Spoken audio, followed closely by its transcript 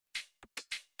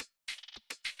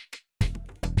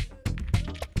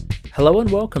Hello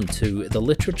and welcome to the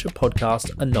Literature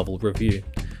Podcast, A Novel Review.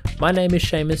 My name is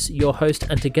Seamus, your host,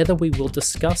 and together we will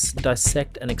discuss,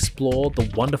 dissect, and explore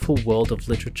the wonderful world of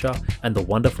literature. And the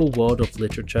wonderful world of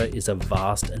literature is a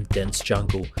vast and dense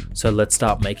jungle, so let's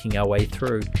start making our way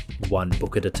through, one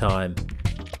book at a time.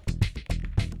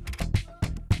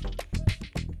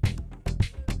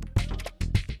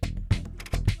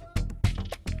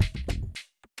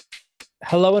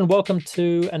 Hello and welcome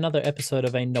to another episode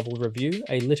of A Novel Review,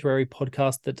 a literary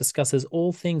podcast that discusses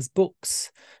all things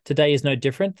books. Today is no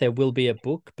different. There will be a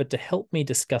book, but to help me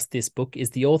discuss this book is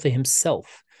the author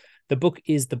himself. The book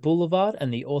is The Boulevard,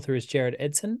 and the author is Jerrod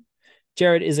Edson.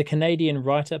 Jerrod is a Canadian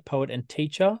writer, poet, and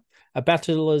teacher, a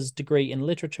bachelor's degree in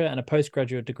literature and a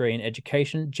postgraduate degree in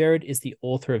education. Jerrod is the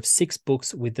author of 6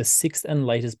 books, with the 6th and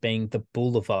latest being The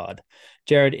Boulevard.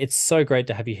 Jerrod, it's so great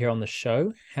to have you here on the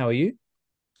show. How are you?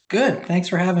 Good. Thanks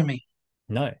for having me.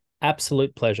 No,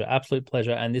 absolute pleasure. Absolute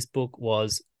pleasure. And this book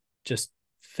was just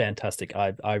fantastic.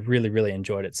 I really, really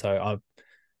enjoyed it. So I'm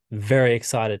very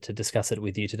excited to discuss it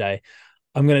with you today.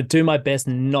 I'm going to do my best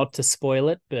not to spoil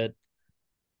it, but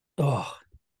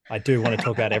I do want to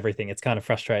talk about everything. It's kind of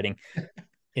frustrating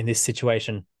in this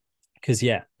situation because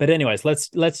But anyways,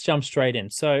 let's jump straight in.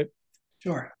 So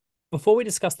Sure. before we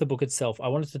discuss the book itself, I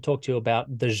wanted to talk to you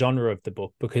about the genre of the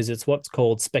book because it's what's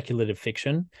called speculative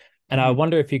fiction. And I Mhm.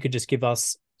 wonder if you could just give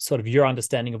us sort of your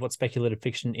understanding of what speculative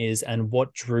fiction is and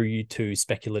what drew you to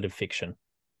speculative fiction.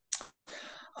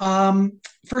 Um,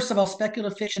 First of all,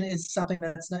 speculative fiction is something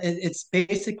that's not, it's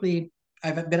basically,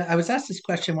 I was asked this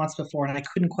question once before and I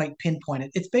couldn't quite pinpoint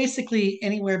it. It's basically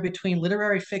anywhere between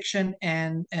literary fiction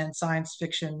and science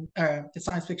fiction,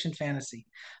 science fiction fantasy.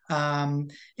 Um,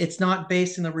 it's not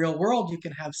based in the real world. You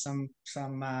can have some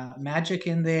magic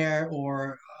in there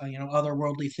or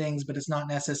otherworldly things, but it's not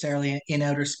necessarily in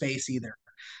outer space either.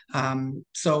 I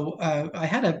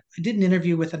did an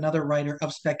interview with another writer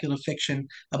of speculative fiction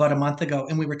about a month ago,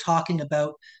 and we were talking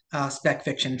about spec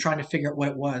fiction, trying to figure out what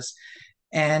it was.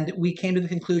 And we came to the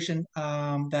conclusion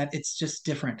that it's just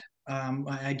different.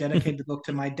 I dedicated the book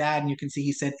to my dad, and you can see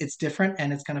he said it's different,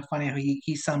 and it's kind of funny how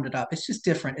he summed it up. It's just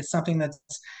different. It's something that's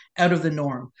out of the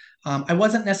norm. I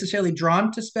wasn't necessarily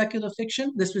drawn to speculative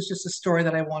fiction. This was just a story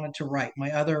that I wanted to write.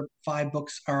 My other 5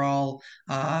 books are all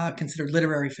considered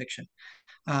literary fiction.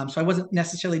 So I wasn't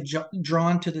necessarily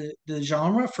drawn to the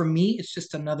genre. For me, it's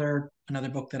just another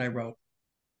book that I wrote.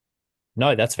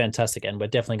 No, that's fantastic. And we're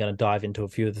definitely going to dive into a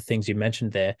few of the things you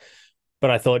mentioned there. But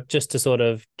I thought just to sort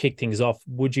of kick things off,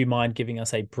 would you mind giving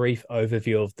us a brief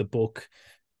overview of the book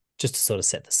just to sort of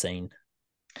set the scene?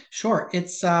 Sure,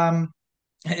 it's funny.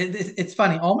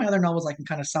 All my other novels I can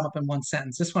kind of sum up in one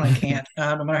sentence. This one I can't,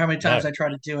 no matter how many times No, I try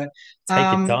to do it. take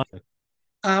your Um, time.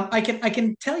 I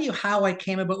can tell you how I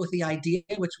came about with the idea,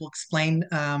 which will explain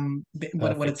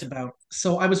what it's Perfect. about.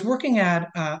 So I was working at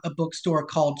a bookstore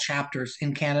called Chapters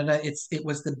in Canada. It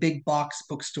was the big box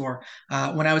bookstore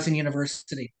when I was in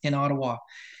university in Ottawa,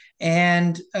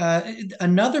 and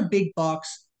another big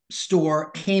box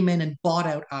store came in and bought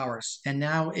out ours, and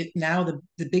now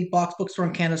the big box bookstore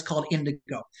in Canada is called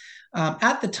Indigo.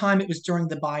 At the time, it was during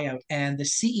the buyout, and the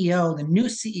new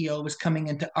CEO, was coming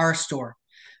into our store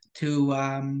to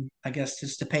I guess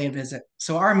just to pay a visit.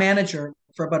 So our manager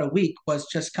for about a week was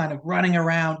just kind of running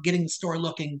around, getting the store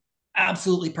looking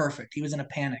absolutely perfect. He was in a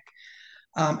panic.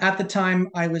 At the time,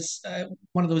 I was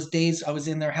one of those days I was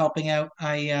in there helping out.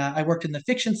 I worked in the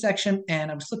fiction section,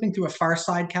 and I was flipping through a Far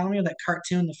Side calendar, that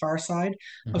cartoon, The Far Side.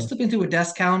 I was Mhm. flipping through a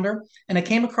desk calendar, and I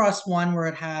came across one where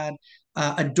it had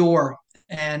a door,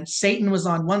 and Satan was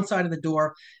on one side of the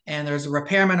door, and there was a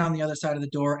repairman on the other side of the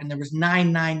door, and there was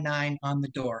 999 on the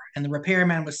door. And the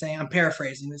repairman was saying, I'm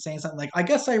paraphrasing, he was saying something like, "I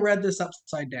guess I read this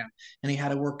upside down," and he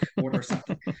had a work order or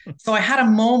something. So I had a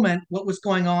moment, what was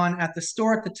going on at the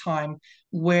store at the time,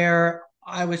 where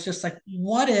I was just like,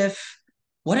 what if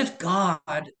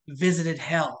God visited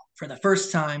hell for the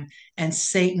first time and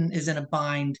Satan is in a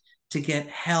bind to get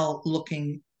hell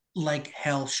looking like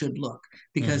hell should look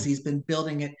because Mhm. he's been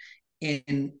building it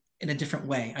in a different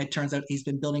way. It turns out he's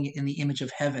been building it in the image of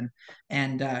heaven,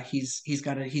 and he's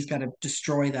got to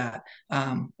destroy that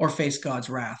or face God's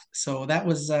wrath. So that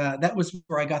was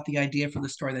where I got the idea for the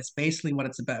story. That's basically what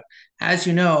it's about. As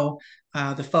you know,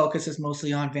 the focus is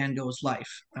mostly on Van Gogh's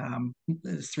life.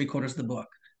 It's 3/4 of the book.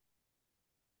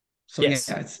 So yeah,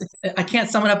 Yes. I can't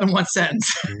sum it up in one sentence.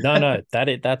 No,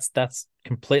 that's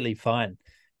completely fine.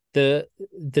 The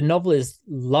novel is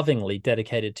lovingly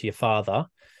dedicated to your father.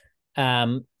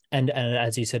 And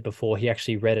as you said before, he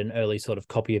actually read an early sort of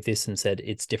copy of this and said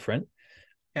it's different.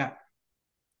 Yeah.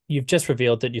 you've just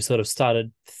revealed that you sort of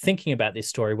started thinking about this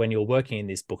story when you were working in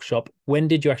this bookshop. When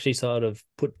did you actually sort of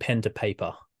put pen to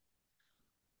paper?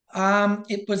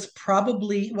 It was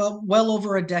probably well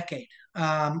over a decade.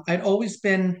 I'd always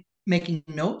been making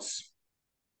notes.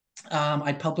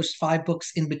 I'd published 5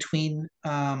 books in between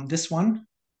this one.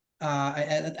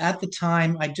 At the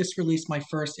time, I just released my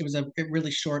first. It was a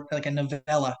really short, like a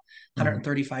novella, Mhm.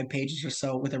 135 pages or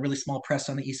so, with a really small press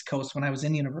on the East Coast when I was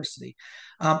in university.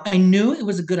 I knew it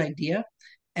was a good idea,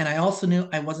 and I also knew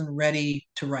I wasn't ready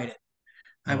to write it.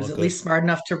 I Oh, was at good. least smart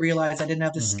enough to realize I didn't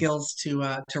have the Hmm. skills to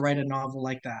write a novel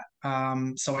like that.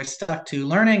 So I stuck to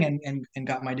learning and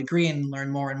got my degree and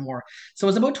learned more and more. So it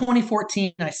was about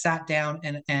 2014. I sat down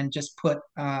and just put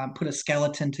a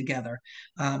skeleton together.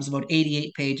 It was about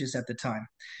 88 pages at the time.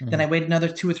 Then Hmm. I waited another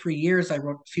 2 or 3 years. I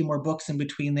wrote a few more books in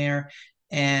between there,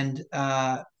 and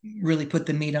really put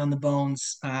the meat on the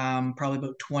bones. Probably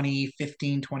about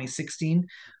 2015, 2016,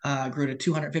 grew to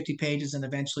 250 pages and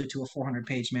eventually to a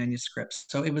 400-page manuscript.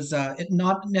 So it was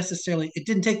not necessarily, it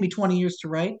didn't take me 20 years to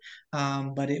write,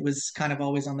 but it was kind of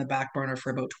always on the back burner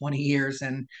for about 20 years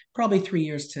and probably 3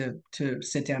 years to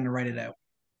sit down and write it out.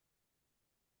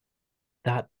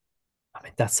 That, I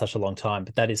mean, that's such a long time,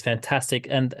 but that is fantastic.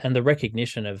 And the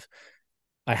recognition of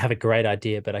I have a great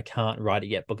idea, but I can't write it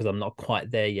yet because I'm not quite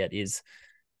there yet is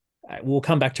we'll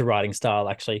come back to writing style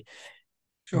actually.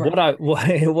 What Sure. I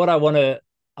what I want to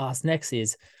ask next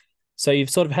is so you've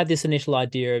sort of had this initial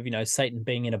idea of, Satan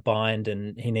being in a bind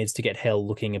and he needs to get hell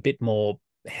looking a bit more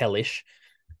hellish.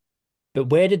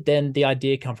 But where did then the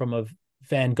idea come from of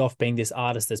Van Gogh being this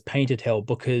artist that's painted hell?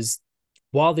 Because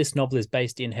while this novel is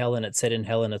based in hell and it's set in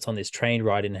hell and it's on this train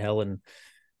ride in hell, and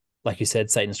like you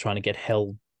said, Satan's trying to get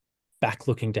hell back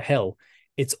looking to hell,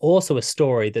 it's also a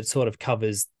story that sort of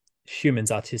covers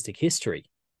humans' artistic history.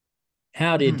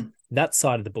 How did Mhm. that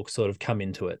side of the book sort of come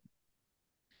into it?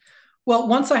 Well,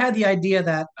 once I had the idea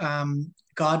that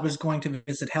God was going to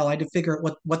visit hell, I had to figure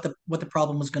out what the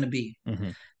problem was going to be,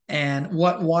 Mm-hmm. and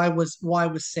why was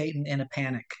Satan in a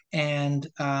panic. And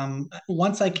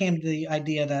once I came to the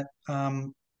idea that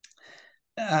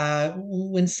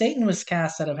when Satan was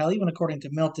cast out of hell, even according to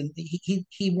Milton,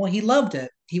 he loved it.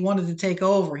 He wanted to take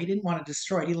over. He didn't want to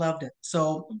destroy it. He loved it.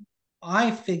 So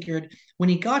I figured when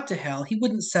he got to hell, he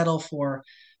wouldn't settle for,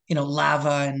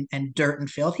 lava and dirt and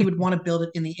filth. He would want to build it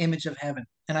in the image of heaven.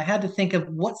 And I had to think of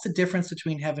what's the difference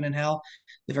between heaven and hell.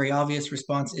 The very obvious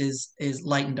response is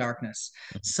light and darkness.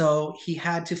 So he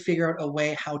had to figure out a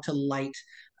way how to light,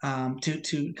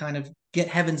 to kind of get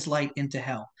heaven's light into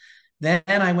hell. Then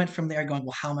I went from there going,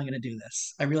 well, how am I going to do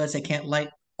this? I realized I can't light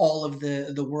all of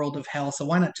the world of hell, so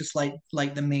why not just light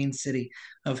the main city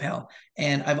of hell?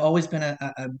 And I've always been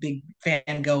a big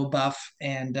Van Gogh buff,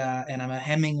 and I'm a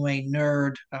Hemingway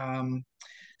nerd.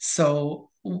 So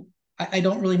I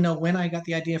don't really know when I got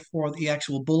the idea for the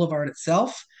actual Boulevard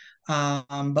itself.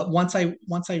 But once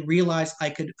I realized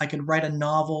I could write a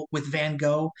novel with Van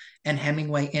Gogh and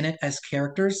Hemingway in it as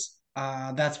characters,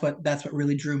 that's what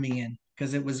really drew me in,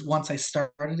 because it was once I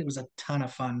started, it was a ton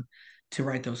of fun to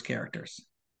write those characters.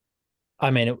 I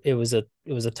mean, it was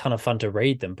a ton of fun to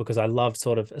read them because I love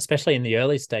sort of, especially in the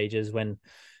early stages when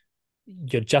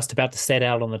you're just about to set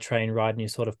out on the train ride and you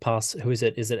sort of pass. Who is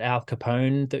it? Is it Al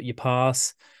Capone that you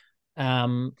pass?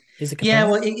 Is it Yeah,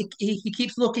 Capone? well, he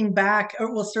keeps looking back.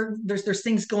 Well, certain there's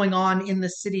things going on in the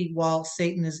city while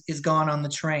Satan is gone on the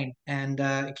train, and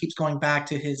it keeps going back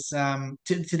to his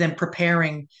to them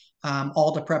preparing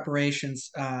all the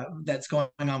preparations that's going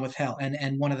on with hell.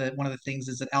 And one of the things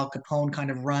is that Al Capone kind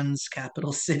of runs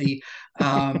Capital City,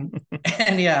 um,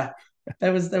 and yeah, that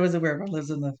was a weird one. Lives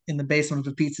in the basement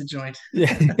of a pizza joint.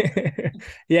 Yeah.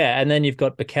 Yeah, and then you've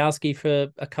got Bukowski for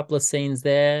a couple of scenes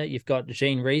there. You've got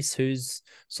Jean Reese, who's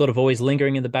sort of always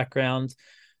lingering in the background,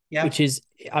 which Yep. is,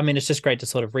 I mean, it's just great to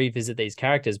sort of revisit these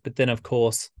characters. But then, of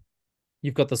course,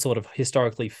 you've got the sort of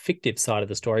historically fictive side of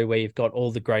the story where you've got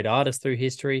all the great artists through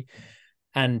history.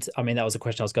 And I mean, that was a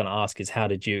question I was going to ask is how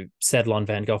did you settle on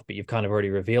Van Gogh? But you've kind of already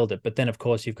revealed it. But then, of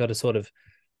course, you've got to sort of,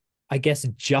 I guess,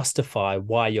 justify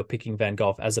why you're picking Van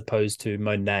Gogh as opposed to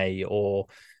Monet or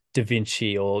Da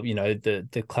Vinci or,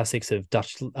 the classics of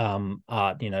Dutch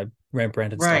art,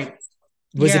 Rembrandt and stuff. Right.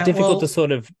 Was it Yeah. difficult to Well,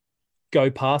 sort of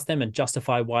go past them and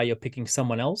justify why you're picking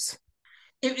someone else?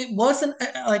 it wasn't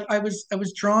like I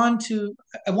was drawn to.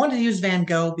 I wanted to use Van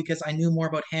Gogh because I knew more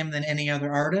about him than any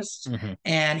other artist, Mm-hmm.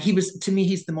 and he was, to me,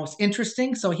 he's the most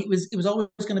interesting. So it was always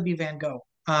going to be Van Gogh.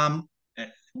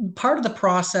 Part of the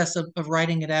process of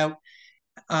writing it out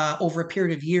over a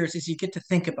period of years is you get to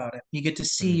think about it. You get to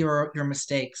see Mm-hmm. your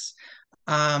mistakes.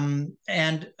 And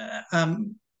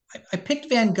I picked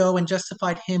Van Gogh and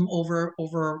justified him over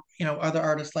other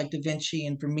artists like Da Vinci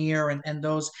and Vermeer and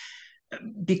those,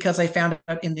 because I found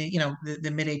out in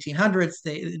the mid 1800s,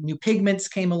 the new pigments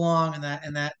came along,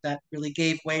 and that really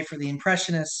gave way for the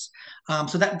Impressionists.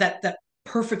 So that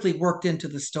perfectly worked into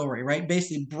the story, right?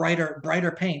 Basically,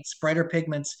 brighter paints, brighter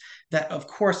pigments. That of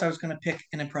course I was going to pick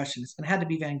an Impressionist, and it had to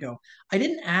be Van Gogh. I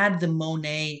didn't add the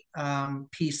Monet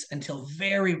piece until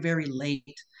very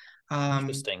late. Um,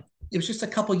 Interesting. it was just a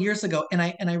couple years ago, and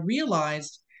I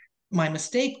realized my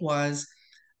mistake was,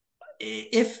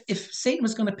 if Satan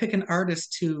was going to pick an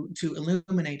artist to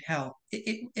illuminate hell,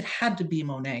 it had to be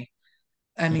Monet.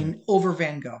 I Mm, mean, over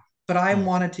Van Gogh. But I mm,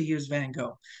 wanted to use Van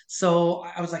Gogh, so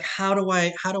I was like, how do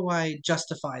I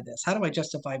justify this? How do I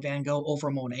justify Van Gogh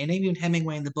over Monet? And even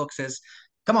Hemingway in the book says,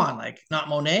 "Come on, like not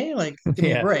Monet, like give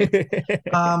me a yeah. break."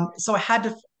 So I had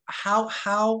to.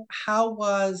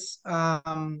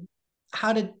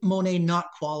 How did Monet not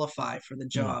qualify for the Mm,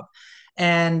 job?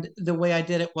 And the way I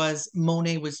did it was,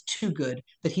 Monet was too good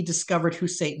that he discovered who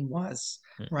Satan was,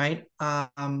 mm. right?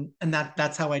 And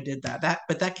that's how I did that.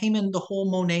 But that came in, the whole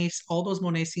Monet, all those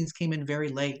Monet scenes came in very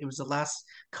late. It was the last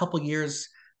couple years,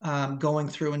 going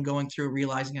through,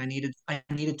 realizing I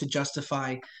needed to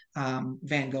justify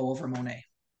Van Gogh over Monet.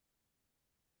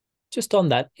 Just on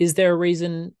that, is there a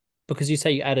reason, because you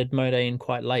say you added Monet in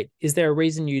quite late, is there a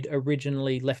reason you'd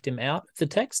originally left him out of the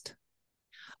text?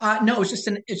 No, it's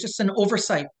just an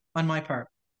oversight on my part.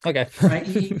 Okay. Right,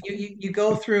 you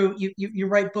go through, you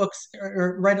write books,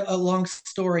 or write a long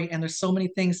story, and there's so many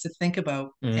things to think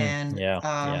about. And Yeah,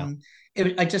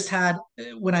 yeah. I just had,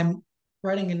 when I'm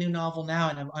writing a new novel now,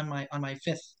 and I'm on my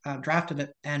fifth draft of it,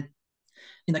 and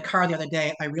in the car the other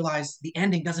day I realized the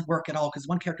ending doesn't work at all because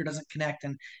one character doesn't connect,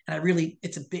 and I really,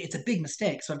 it's a big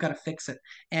mistake, so I've got to fix it.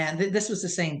 And this was the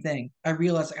same thing. I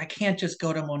realized, like, I can't just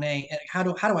go to Monet. How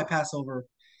do I pass over,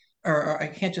 or I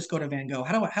can't just go to Van Gogh.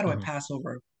 How do I Mhm. pass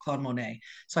over Claude Monet?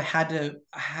 So I had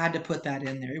to put that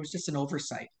in there. It was just an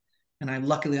oversight, and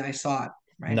luckily I saw it.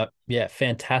 Right. No, yeah,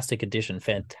 fantastic addition,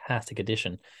 fantastic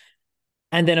addition.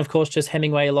 And then, of course, just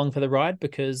Hemingway along for the ride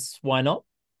because why not?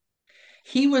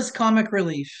 He was comic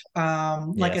relief.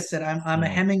 Like I Yes. said, I'm a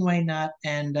Mm. Hemingway nut,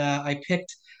 and I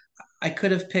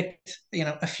could have picked,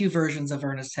 a few versions of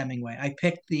Ernest Hemingway. I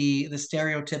picked the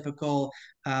stereotypical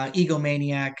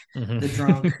egomaniac, the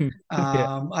drunk. Yeah.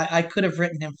 I could have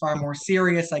written him far more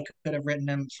serious. I could have written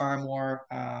him far more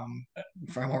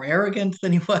arrogant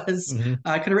than he was. Hmm.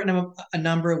 I could have written him a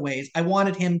number of ways. I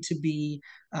wanted him to be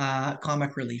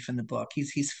comic relief in the book.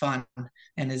 He's fun,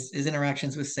 and his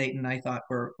interactions with Satan, I thought,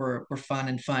 were fun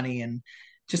and funny, and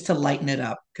just to lighten it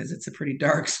up because it's a pretty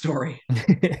dark story.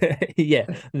 Yeah,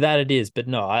 that it is. But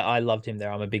no, I loved him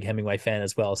there. I'm a big Hemingway fan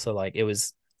as well. So like it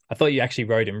was, I thought you actually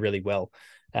wrote him really well,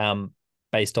 um,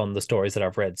 based on the stories that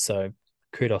I've read. So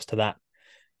kudos to that.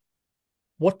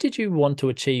 What did you want to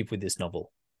achieve with this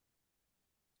novel?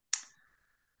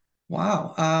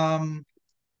 Wow.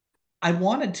 I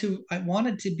wanted to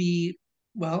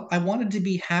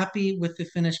be happy with the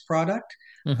finished product.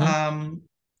 Hmm. Um,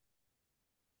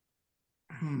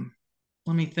 hmm,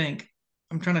 Let me think.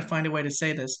 I'm trying to find a way to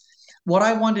say this. What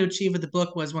I wanted to achieve with the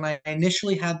book was, when I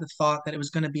initially had the thought that it was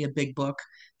going to be a big book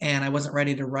and I wasn't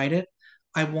ready to write it,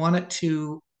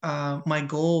 my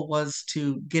goal was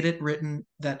to get it written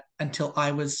that until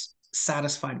I was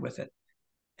satisfied with it.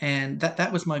 And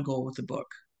that was my goal with the book.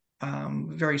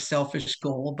 Very selfish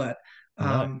goal, but No,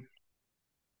 um,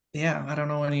 yeah, I don't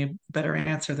know any better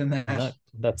answer than that. no,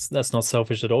 that's not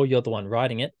selfish at all. You're the one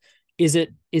writing it. Is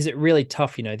it really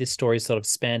tough? This story sort of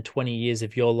spanned 20 years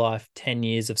of your life, 10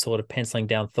 years of sort of penciling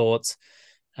down thoughts.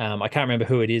 I can't remember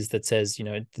who it is that says,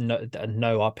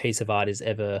 no piece of art is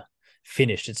ever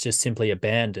finished. It's just simply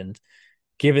abandoned.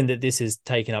 Given that this has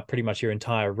taken up pretty much your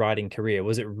entire writing career,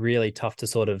 was it really tough to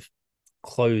sort of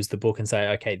close the book and say,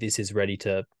 okay, this is ready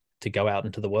to go out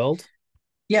into the world?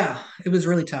 Yeah, it was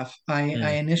really tough. I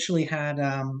Mm, initially had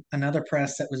another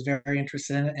press that was very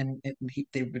interested in it, and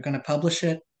they were going to publish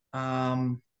it.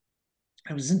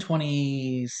 It was in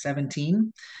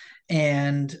 2017,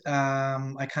 and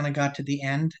I kind of got to the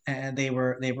end, and they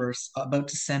were about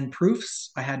to send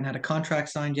proofs. I hadn't had a contract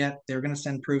signed yet. They were going to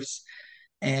send proofs,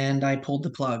 and I pulled the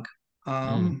plug.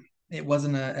 mm, It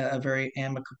wasn't a very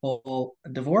amicable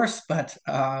divorce, but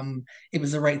it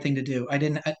was the right thing to do.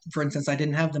 For instance, I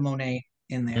didn't have the Monet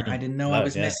in there. I mm. didn't know I No,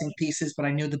 was yeah. missing pieces, but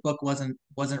I knew the book wasn't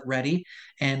ready,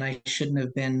 and I shouldn't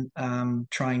have been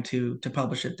trying to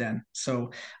publish it then.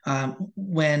 So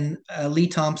when Lee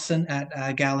Thompson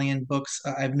at Galleon Books,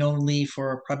 I've known Lee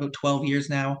for probably 12 years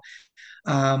now.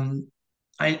 Um,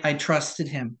 I trusted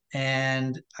him,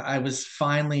 and I was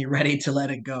finally ready to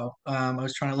let it go. I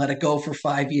was trying to let it go for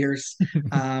 5 years,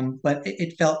 but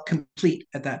it felt complete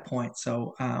at that point.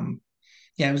 So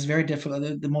yeah, it was very difficult.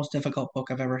 The most difficult book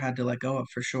I've ever had to let go of,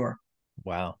 for sure.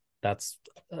 Wow. That's,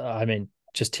 I mean,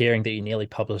 just hearing that you nearly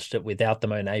published it without the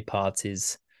Monet parts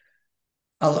is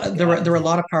like, There were a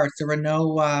lot of parts. There were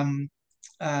no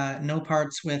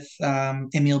parts with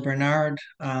Emile Bernard.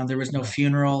 There was no no.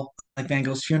 funeral. Like Van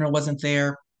Gogh's funeral wasn't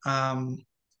there. Um,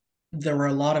 there were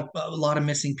a lot of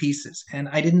missing pieces, and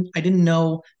I didn't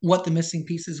know what the missing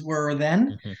pieces were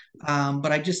then, Mhm.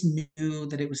 but I just knew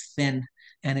that it was thin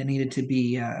and it needed to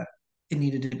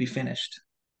be finished.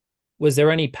 Was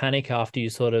there any panic after you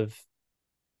sort of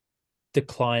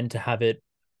declined to have it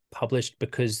published?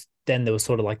 Because then there was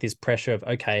sort of like this pressure of,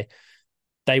 okay,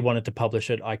 they wanted to publish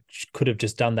it. I could have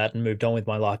just done that and moved on with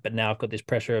my life, but now I've got this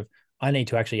pressure of I need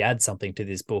to actually add something to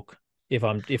this book. If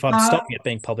I'm Uh, stopping it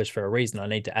being published for a reason, I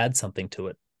need to add something to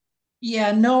it.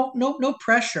 yeah, no, no, no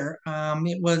pressure. I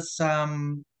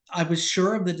was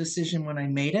sure of the decision when I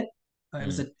made it.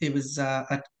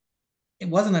 Mm. It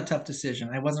wasn't a tough decision.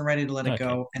 I wasn't ready to let it Okay,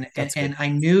 go, and and, that's good. and I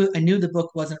knew the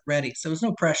book wasn't ready, so there was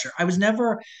no pressure.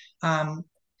 Um,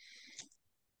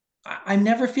 I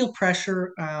never feel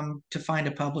pressure to find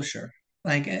a publisher.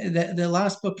 Like the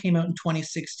last book came out in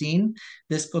 2016.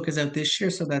 This book is out this year,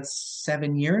 so that's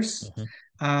 7 years.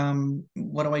 Hmm.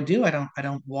 What do? I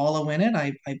don't wallow in it.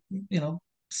 I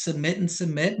submit and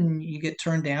submit, and you get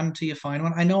turned down until you find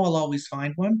one. I know I'll always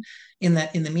find one. In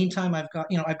the meantime, I've got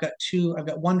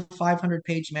one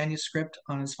 500-page manuscript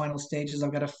on its final stages.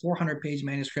 I've got a 400-page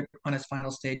manuscript on its final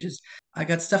stages. I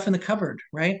got stuff in the cupboard,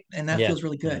 right? And that Yeah, feels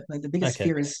really yeah. good. Like the biggest Okay.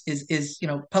 fear is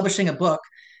publishing a book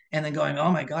and then going,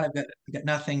 oh my God, I've got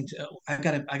nothing to, I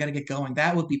gotta get going.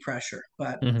 That would be pressure.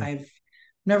 But Hmm. I've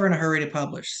never in a hurry to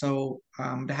publish. So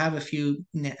to have a few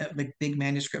like big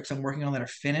manuscripts I'm working on that are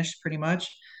finished pretty much,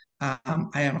 I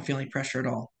don't feel any pressure at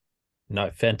all. No,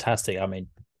 fantastic. I mean,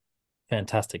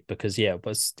 fantastic because yeah,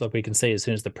 was like we can see as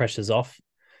soon as the pressure's off,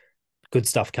 good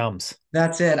stuff comes.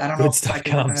 That's it. I don't know Good if I stuff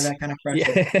could ever have comes. that kind of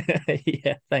pressure. Yeah,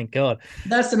 yeah. Thank God.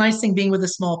 That's the nice thing being with a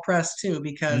small press too, Mm,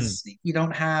 because you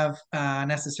don't have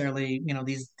necessarily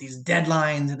these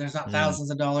deadlines, and there's not mm. thousands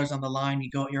of dollars on the line.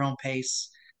 You go at your own pace.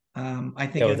 I Yeah,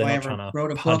 think well, if they're I not ever trying to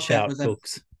wrote a book punch that out was a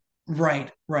books.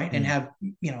 right, and Mm. have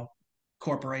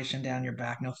corporation down your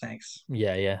back, no thanks.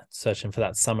 Yeah, yeah. Searching for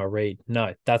that summer read.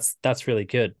 No, that's really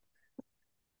good.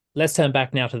 Let's turn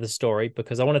back now to the story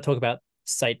because I want to talk about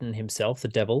Satan himself, the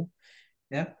devil.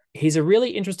 Yeah. He's a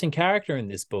really interesting character in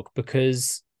this book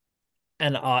because,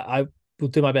 and I will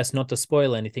do my best not to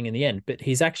spoil anything in the end, but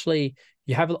he's actually,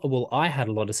 you have, well, I had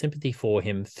a lot of sympathy for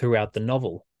him throughout the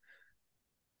novel.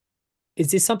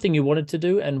 Is this something you wanted to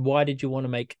do? And why did you want to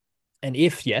make, and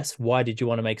if yes, why did you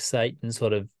want to make Satan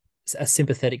sort of a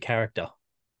sympathetic character?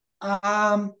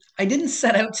 I didn't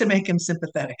set out to make him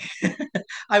sympathetic.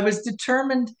 I was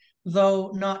determined,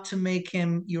 though, not to make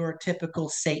him your typical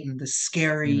Satan, the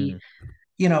scary, Mm,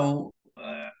 you know,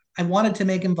 I wanted to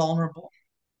make him vulnerable.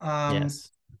 Um, yes.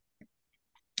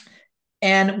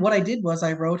 and what I did was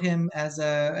I wrote him I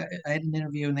had an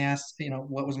interview and they asked,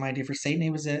 what was my idea for Satan? He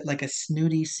was like a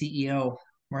snooty CEO,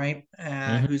 right?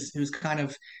 Hmm. Who's kind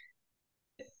of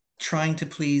trying to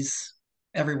please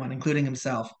everyone, including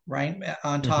himself, right?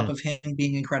 On top Hmm. of him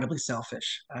being incredibly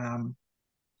selfish.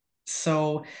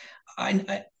 So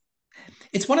I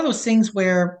it's one of those things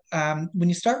where when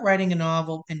you start writing a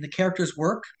novel and the characters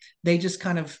work, they just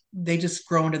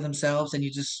grow into themselves, and you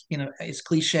just it's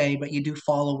cliche, but you do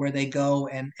follow where they go,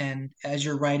 and as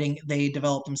you're writing, they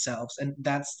develop themselves, and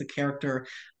that's the character.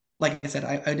 Like I said,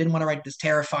 I didn't want to write this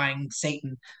terrifying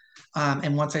Satan,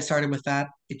 and once I started with that,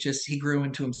 he grew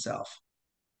into himself.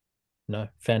 No,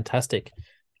 fantastic.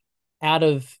 Out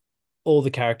of all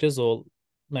the characters, or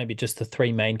maybe just the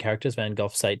three main characters, Van Gogh,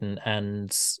 Satan,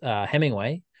 and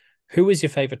Hemingway, who was your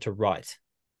favorite to write?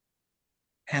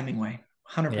 Hemingway, Yeah.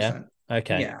 100%.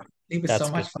 Okay. Yeah, it was so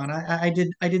That's much good. fun.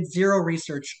 I did zero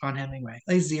research on Hemingway,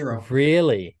 like zero.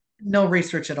 Really? No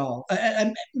research at all.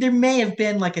 There may have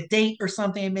been like a date or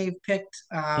something I may have picked,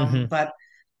 Hmm. but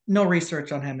no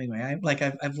research on Hemingway.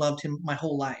 I've loved him my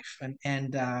whole life,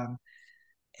 and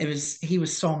he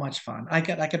was so much fun. I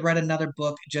could write another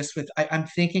book just with. I'm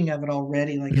thinking of it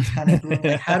already. Like it's kind of brewing.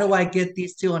 Like how do I get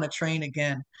these two on a train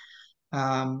again?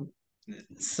 Um,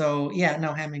 so yeah,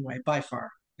 no, Hemingway by far.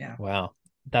 Yeah. Wow.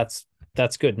 That's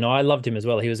that's good. No, I loved him as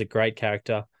well. He was a great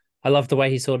character. I loved the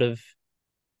way he sort of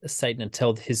Satan would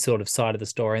tell his sort of side of the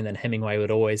story, and then Hemingway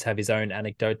would always have his own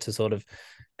anecdote to sort of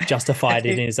justify it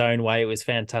in his own way. It was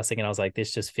fantastic. And I was like,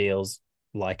 this just feels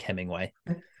like Hemingway.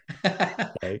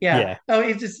 So Yeah. yeah, Oh,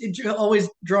 it's just always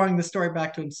drawing the story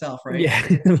back to himself, right? yeah,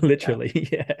 Yeah. literally,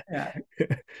 yeah.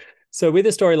 Yeah. So with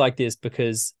a story like this,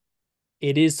 because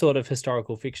it is sort of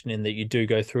historical fiction in that you do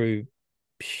go through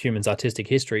humans' artistic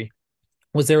history,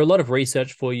 was there a lot of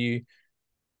research for you?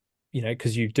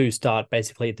 Because you do start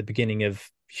basically at the beginning of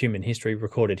human history,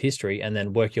 recorded history, and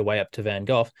then work your way up to Van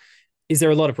Gogh. Is there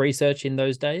a lot of research in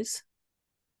those days?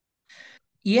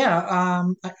 Yeah,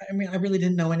 I mean, I really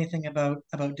didn't know anything about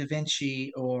Da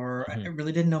Vinci, or I Mhm.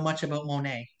 really didn't know much about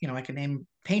Monet. I could name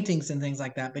paintings and things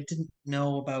like that, but didn't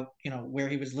know about where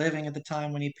he was living at the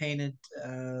time when he painted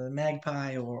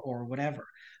Magpie or whatever.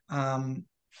 Um,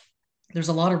 there's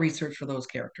a lot of research for those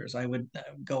characters. I would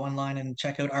go online and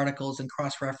check out articles and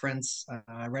cross-reference.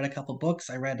 I read a couple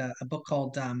books. I read a book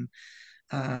called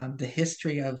the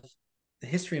history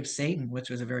of Satan, which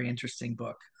was a very interesting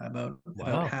book about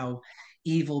Wow. how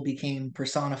evil became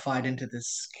personified into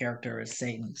this character as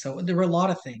Satan. So there were a lot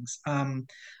of things.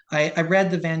 I read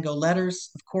the Van Gogh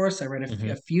letters, of course. I read a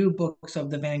Hmm. few books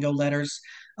of the Van Gogh letters,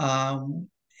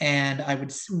 and I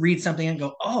would read something and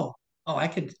go, oh, I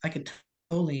could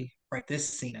totally write this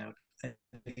scene out that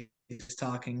he's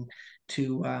talking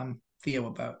to Theo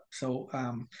about. So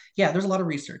yeah, there's a lot of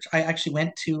research. I actually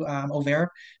went to Auvers,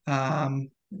 um,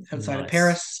 outside of Nice.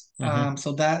 Paris. Hmm.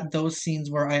 So that those scenes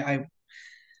where I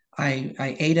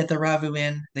ate at the Ravu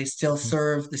Inn. They still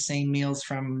serve the same meals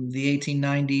from the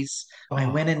 1890s. I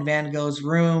Oh, went in Van Gogh's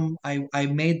room. I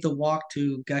made the walk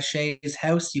to Gachet's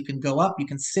house. You can go up, you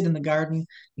can sit in the garden,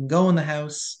 you can go in the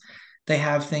house. They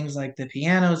have things like the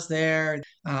pianos there.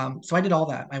 So I did all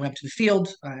that. I went to the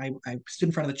field. I stood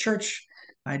in front of the church.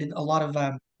 I did a lot of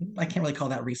I can't really call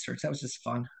that research. That was just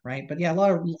fun, right? But yeah, a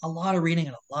lot of reading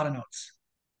and a lot of notes.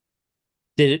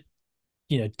 did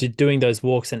it, did doing those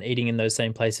walks and eating in those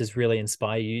same places really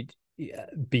inspire you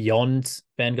beyond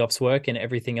Van Gogh's work and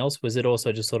everything else? Was it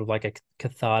also just sort of like a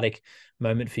cathartic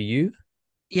moment for you?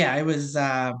 Yeah, it was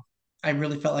I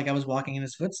really felt like I was walking in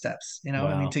his footsteps, I mean,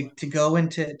 Wow. to go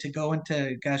into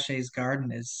Gachet's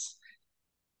garden is,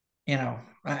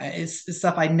 it's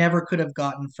stuff I never could have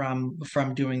gotten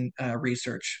from doing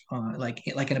research, like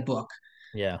in a book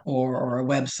Yeah. or a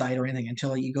website or anything,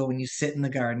 until you go and you sit in the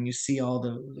garden, you see all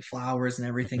the flowers and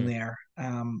everything Hmm. there.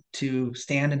 To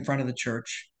stand in front of the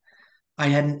church, I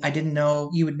didn't know.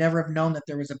 You would never have known that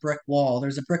there was a brick wall.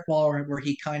 There's a brick wall where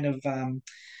he kind of,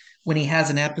 when he has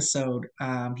an episode,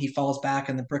 he falls back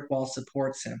and the brick wall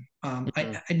supports him. Hmm.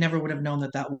 I never would have known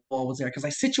that that wall was there, because I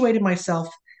situated myself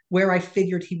where I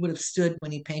figured he would have stood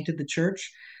when he painted the church.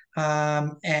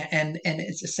 And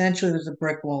it's essentially, there's a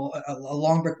brick wall, a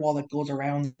long brick wall that goes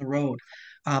around the road,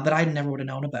 that I never would have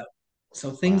known about.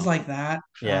 So things Wow. like that,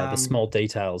 Yeah, the small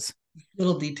details.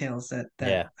 little details that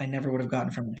Yeah. I never would have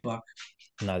gotten from the book.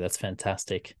 No, that's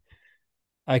fantastic.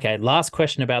 Okay, last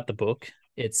question about the book.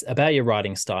 It's about your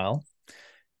writing style.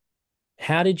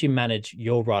 How did you manage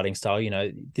your writing style?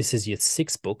 This is your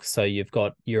sixth book, so you've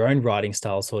got your own writing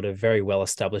style sort of very well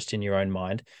established in your own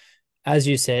mind. As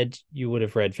you said, you would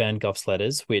have read Van Gogh's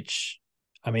letters, which,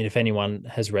 I mean, if anyone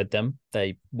has read them,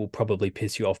 they will probably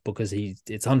piss you off because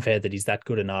it's unfair that he's that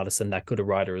good an artist and that good a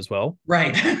writer as well.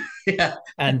 Right. Yeah.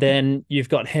 And then you've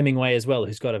got Hemingway as well,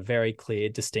 who's got a very clear,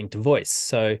 distinct voice.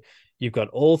 So you've got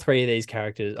all three of these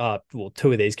characters, well,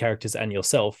 two of these characters and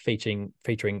yourself featuring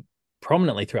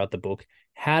prominently throughout the book.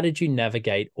 How did you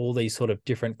navigate all these sort of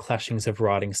different clashings of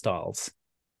writing styles?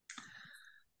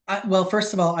 Well,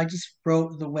 first of all, I just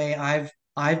wrote the way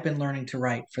I've been learning to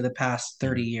write for the past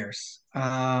 30 Mhm. years,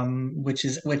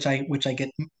 which I get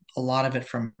a lot of it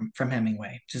from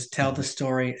Hemingway. Just tell the Mhm.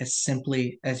 story as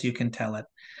simply as you can tell it.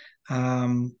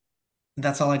 Um,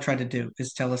 that's all I try to do,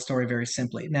 is tell a story very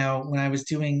simply. Now, when I was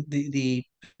doing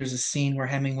there's a scene where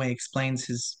Hemingway explains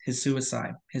his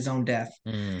suicide, his own death,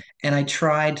 Mm. and I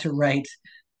tried to write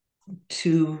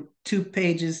two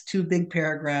pages, two big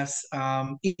paragraphs,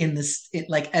 in this,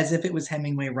 like as if it was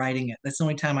Hemingway writing it. That's the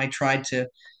only time I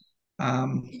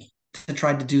um,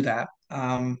 tried to do that.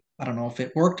 I don't know if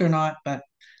it worked or not, but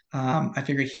I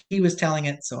figured he was telling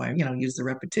it, so I used the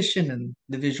repetition and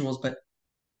the visuals. But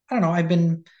I don't know. I've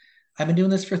been doing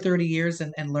this for 30 years,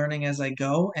 and learning as I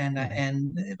go, Mhm.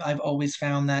 and I've always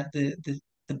found that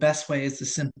the best way is the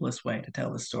simplest way to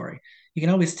tell the story. You can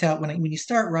always tell when you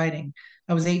start writing.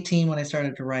 I was 18 when I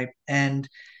started to write, and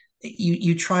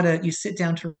you sit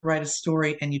down to write a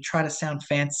story, and you try to sound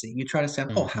fancy. You try to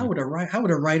sound, oh, Mhm. how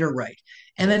would a writer write?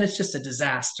 And Yeah. then it's just a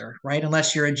disaster, right?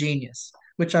 Unless you're a genius,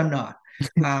 which I'm not.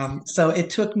 So it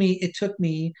took me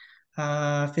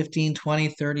 15, 20,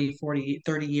 30, 40,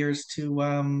 30 years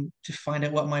to find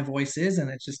out what my voice is, and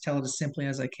it's just tell it as simply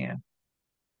as I can.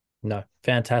 No,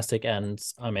 fantastic. And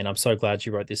I mean, I'm so glad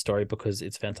you wrote this story because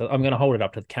it's fantastic. I'm going to hold it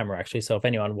up to the camera actually. So if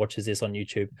anyone watches this on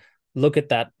YouTube, look at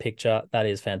that picture. That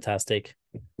is fantastic.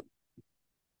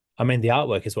 I mean, the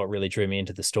artwork is what really drew me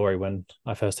into the story when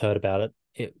I first heard about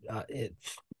it.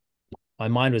 My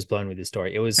mind was blown with this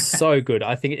story. It was so good.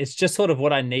 I think it's just sort of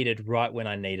what I needed right when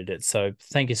I needed it. So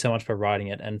thank you so much for writing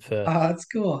it and for That's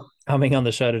cool. coming on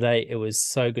the show today. It was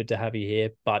so good to have you here,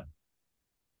 but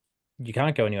you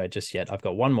can't go anywhere just yet. I've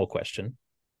got one more question.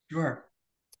 Sure.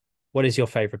 What is your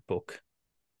favorite book?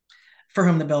 For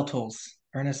Whom the Bell Tolls,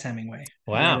 Ernest Hemingway.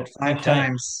 I read Wow. it five Okay.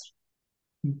 times.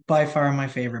 By far my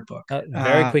favorite book.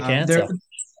 Very quick There, answer.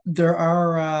 there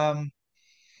are.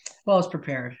 Well, I was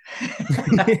prepared.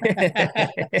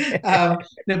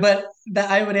 But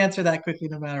I would answer that quickly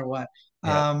no matter what.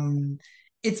 Yep.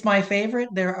 It's my favorite.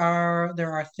 There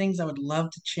are things I would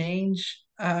love to change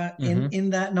Hmm. in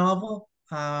that novel.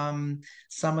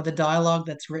 Some of the dialogue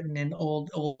that's written in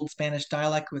old Spanish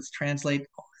dialect was translate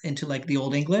into like the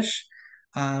Old English,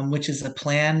 which is a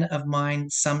plan of mine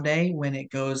someday when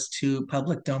it goes to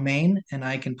public domain and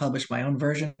I can publish my own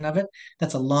version of it.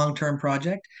 That's a long-term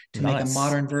project to make a Nice.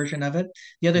 modern version of it.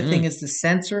 The other thing Mm. is the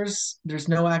censors. There's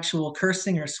no actual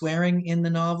cursing or swearing in the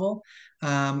novel.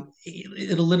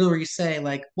 It'll literally say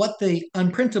like, "What the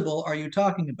unprintable are you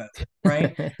talking about?"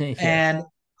 Right? Yeah. And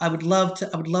I would love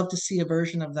to see a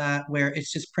version of that where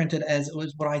it's just printed as it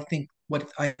was what I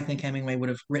think Hemingway would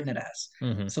have written it as.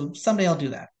 Hmm. So someday I'll do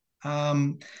that.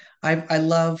 Um, I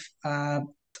love.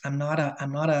 I'm not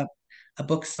a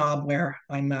book snob where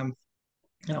I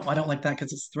don't like that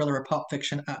because it's thriller or pop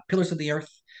fiction. Pillars of the Earth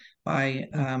by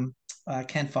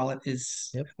Ken Follett is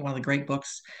Yep. one of the great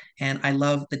books, and I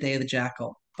love The Day of the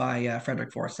Jackal by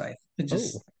Frederick Forsyth. It's Oh,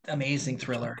 just amazing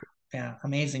thriller. Yeah,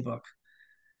 amazing book.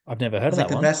 I've never heard of It's like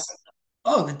that the one. best.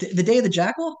 Oh, the Day of the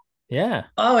Jackal. Yeah.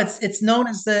 Oh, it's known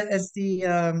as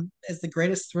the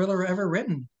greatest thriller ever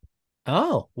written.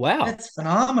 Oh, wow. It's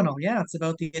phenomenal. Yeah, it's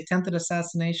about the attempted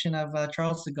assassination of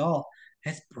Charles de Gaulle.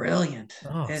 It's brilliant.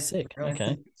 Oh, It's sick. brilliant.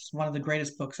 Okay. It's one of the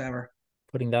greatest books ever.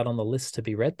 Putting that on the list to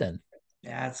be read then.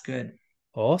 Yeah, it's good.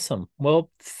 Awesome. Well,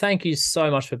 thank you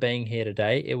so much for being here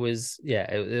today. It was, yeah,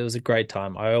 it was a great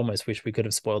time. I almost wish we could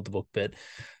have spoiled the book, but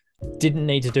didn't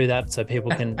need to do that so people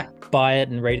can buy it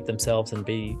and read it themselves and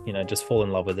be, just fall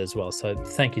in love with it as well. So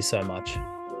thank you so much.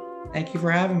 Thank you for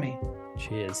having me.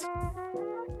 Cheers.